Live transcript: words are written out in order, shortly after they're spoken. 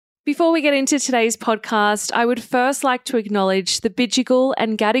Before we get into today's podcast, I would first like to acknowledge the Bidjigal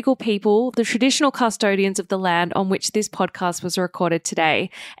and Gadigal people, the traditional custodians of the land on which this podcast was recorded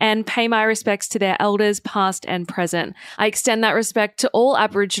today, and pay my respects to their elders past and present. I extend that respect to all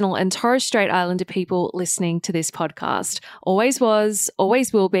Aboriginal and Torres Strait Islander people listening to this podcast. Always was,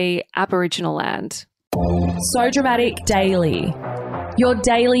 always will be Aboriginal land. So Dramatic Daily. Your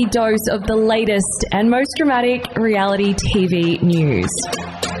daily dose of the latest and most dramatic reality TV news.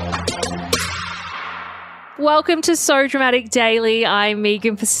 Welcome to So Dramatic Daily. I'm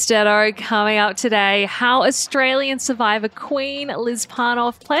Megan Pistetto. Coming up today, how Australian Survivor queen Liz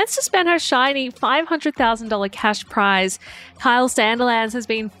Parnoff plans to spend her shiny $500,000 cash prize. Kyle Sandilands has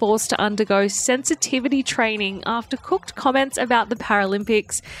been forced to undergo sensitivity training after cooked comments about the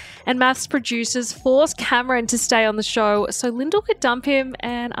Paralympics. And MAFS producers forced Cameron to stay on the show so Lyndall could dump him,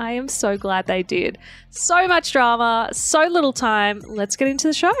 and I am so glad they did. So much drama, so little time. Let's get into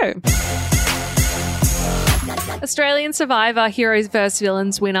the show. Australian Survivor Heroes vs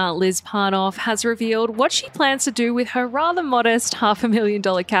Villains winner Liz Parnoff has revealed what she plans to do with her rather modest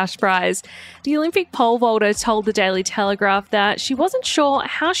 $500,000 cash prize. The Olympic pole vaulter told the Daily Telegraph that she wasn't sure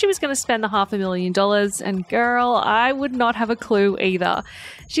how she was going to spend the $500,000, and girl, I would not have a clue either.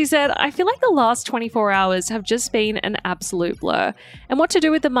 She said, "I feel like the last 24 hours have just been an absolute blur. And what to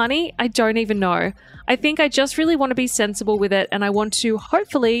do with the money, I don't even know. I think I just really want to be sensible with it, and I want to,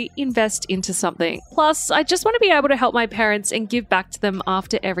 hopefully, invest into something. Plus, I just want to be able to help my parents and give back to them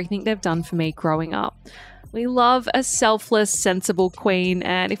after everything they've done for me growing up." We love a selfless, sensible queen,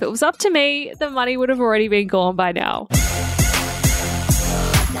 and if it was up to me, the money would have already been gone by now.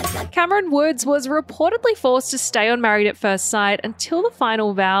 Cameron Woods was reportedly forced to stay on Married at First Sight until the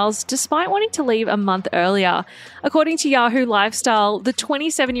final vows, despite wanting to leave a month earlier. According to Yahoo Lifestyle, the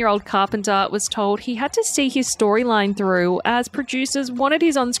 27-year-old carpenter was told he had to see his storyline through as producers wanted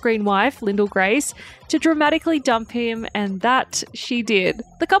his on-screen wife, Lyndall Grace, to dramatically dump him, and that she did.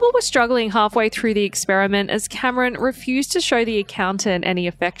 The couple were struggling halfway through the experiment as Cameron refused to show the accountant any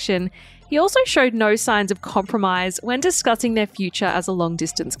affection. He also showed no signs of compromise when discussing their future as a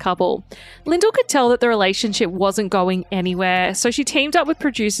long-distance couple. Lyndall could tell that the relationship wasn't going anywhere, so she teamed up with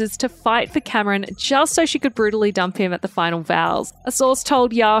producers to fight for Cameron just so she could brutally dump him at the final vows. A source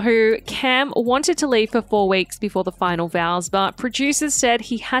told Yahoo Cam wanted to leave for 4 weeks before the final vows, but producers said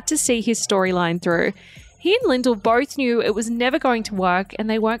he had to see his storyline through. He and Lyndall both knew it was never going to work and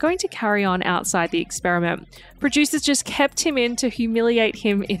they weren't going to carry on outside the experiment. Producers just kept him in to humiliate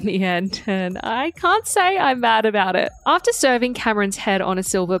him in the end, and I can't say I'm mad about it. After serving Cameron's head on a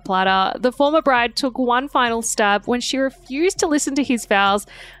silver platter, the former bride took one final stab when she refused to listen to his vows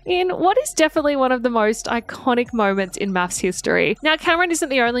in what is definitely one of the most iconic moments in MAFS history. Now, Cameron isn't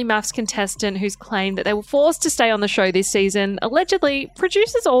the only MAFS contestant who's claimed that they were forced to stay on the show this season. Allegedly,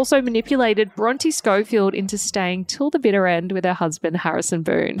 producers also manipulated Bronte Schofield into staying till the bitter end with her husband Harrison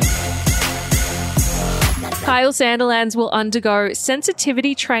Boone. Kyle Sandilands will undergo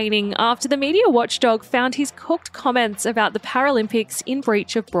sensitivity training after the media watchdog found his cooked comments about the Paralympics in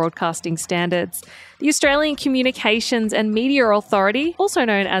breach of broadcasting standards. The Australian Communications and Media Authority, also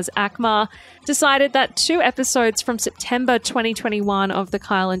known as ACMA, decided that 2 episodes from September 2021 of the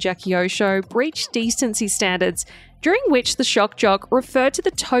Kyle and Jackie O Show breached decency standards, during which the shock jock referred to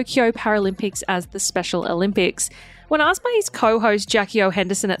the Tokyo Paralympics as the Special Olympics. When asked by his co-host Jackie O.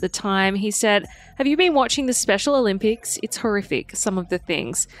 Henderson at the time, he said, "Have you been watching the Special Olympics? It's horrific, some of the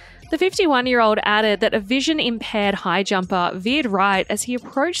things." The 51-year-old added that a vision-impaired high jumper veered right as he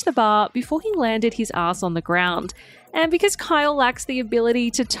approached the bar before he landed his ass on the ground. And because Kyle lacks the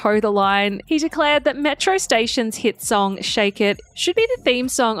ability to toe the line, he declared that Metro Station's hit song, Shake It, should be the theme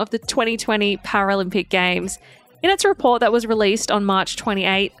song of the 2020 Paralympic Games. In its report that was released on March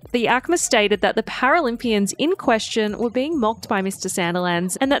 28, the ACMA stated that the Paralympians in question were being mocked by Mr.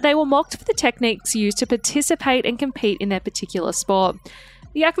 Sandilands and that they were mocked for the techniques used to participate and compete in their particular sport.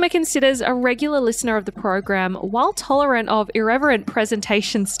 The ACMA considers a regular listener of the program, while tolerant of irreverent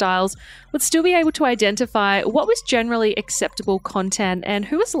presentation styles, would still be able to identify what was generally acceptable content and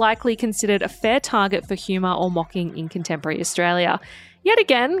who was likely considered a fair target for humour or mocking in contemporary Australia. Yet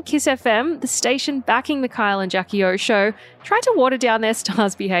again, Kiss FM, the station backing the Kyle and Jackie O Show, tried to water down their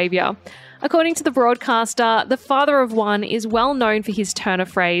stars' behaviour. According to the broadcaster, the father of one is well known for his turn of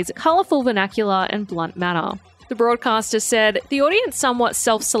phrase, colourful vernacular and blunt manner. The broadcaster said, "The audience somewhat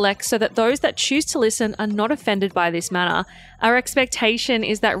self-selects so that those that choose to listen are not offended by this manner. Our expectation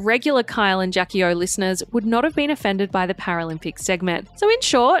is that regular Kyle and Jackie O listeners would not have been offended by the Paralympics segment. So in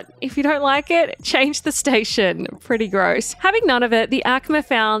short, if you don't like it, change the station. Pretty gross. Having none of it, the ACMA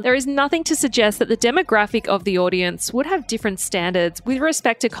found there is nothing to suggest that the demographic of the audience would have different standards with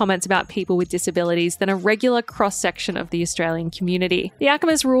respect to comments about people with disabilities than a regular cross-section of the Australian community. The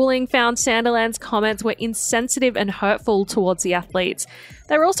ACMA's ruling found Sandilands' comments were insensitive and hurtful towards the athletes.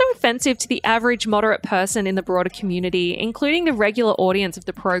 They were also offensive to the average moderate person in the broader community, including the regular audience of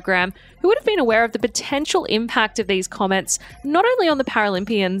the program, who would have been aware of the potential impact of these comments, not only on the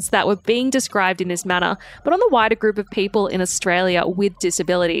Paralympians that were being described in this manner, but on the wider group of people in Australia with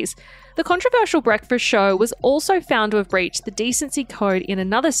disabilities. The controversial breakfast show was also found to have breached the decency code in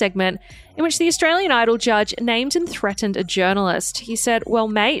another segment in which the Australian Idol judge named and threatened a journalist. He said, "Well,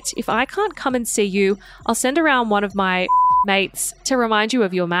 mate, if I can't come and see you, I'll send around one of my mates to remind you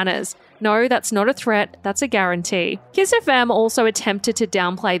of your manners. No, that's not a threat, that's a guarantee." Kiss FM also attempted to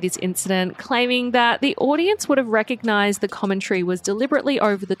downplay this incident, claiming that the audience would have recognised the commentary was deliberately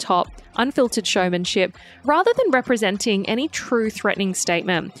over the top, unfiltered showmanship, rather than representing any true threatening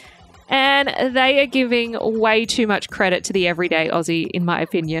statement. And they are giving way too much credit to the everyday Aussie, in my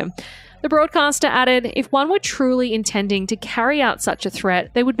opinion. The broadcaster added, if one were truly intending to carry out such a threat,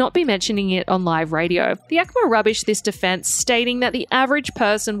 they would not be mentioning it on live radio. The ACMA rubbished this defence, stating that the average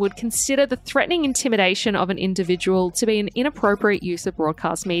person would consider the threatening intimidation of an individual to be an inappropriate use of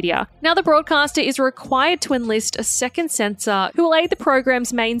broadcast media. Now, the broadcaster is required to enlist a second censor who will aid the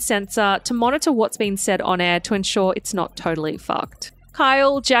program's main censor to monitor what's been said on air to ensure it's not totally fucked.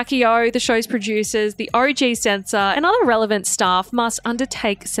 Kyle, Jackie O, the show's producers, the OG censor, and other relevant staff must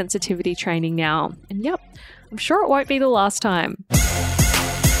undertake sensitivity training now. And yep, I'm sure it won't be the last time.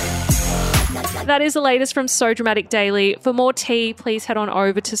 That is the latest from So Dramatic Daily. For more tea, please head on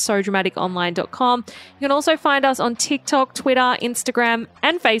over to SoDramaticOnline.com. You can also find us on TikTok, Twitter, Instagram,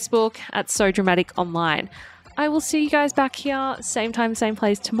 and Facebook at So Dramatic Online. I will see you guys back here, same time, same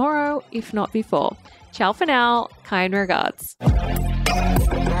place tomorrow, if not before. Ciao for now. Kind regards.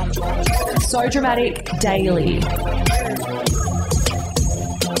 So Dramatic Daily.